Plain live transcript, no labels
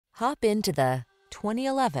Hop into the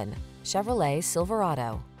 2011 Chevrolet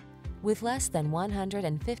Silverado. With less than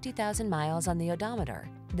 150,000 miles on the odometer,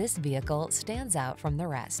 this vehicle stands out from the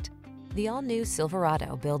rest. The all-new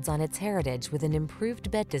Silverado builds on its heritage with an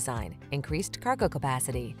improved bed design, increased cargo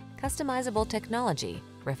capacity, customizable technology,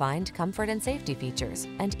 refined comfort and safety features,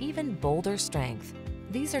 and even bolder strength.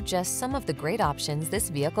 These are just some of the great options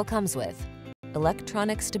this vehicle comes with: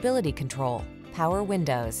 electronic stability control, power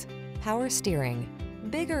windows, power steering.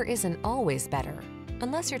 Bigger isn't always better,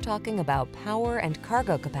 unless you're talking about power and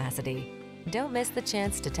cargo capacity. Don't miss the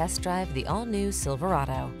chance to test drive the all-new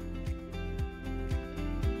Silverado.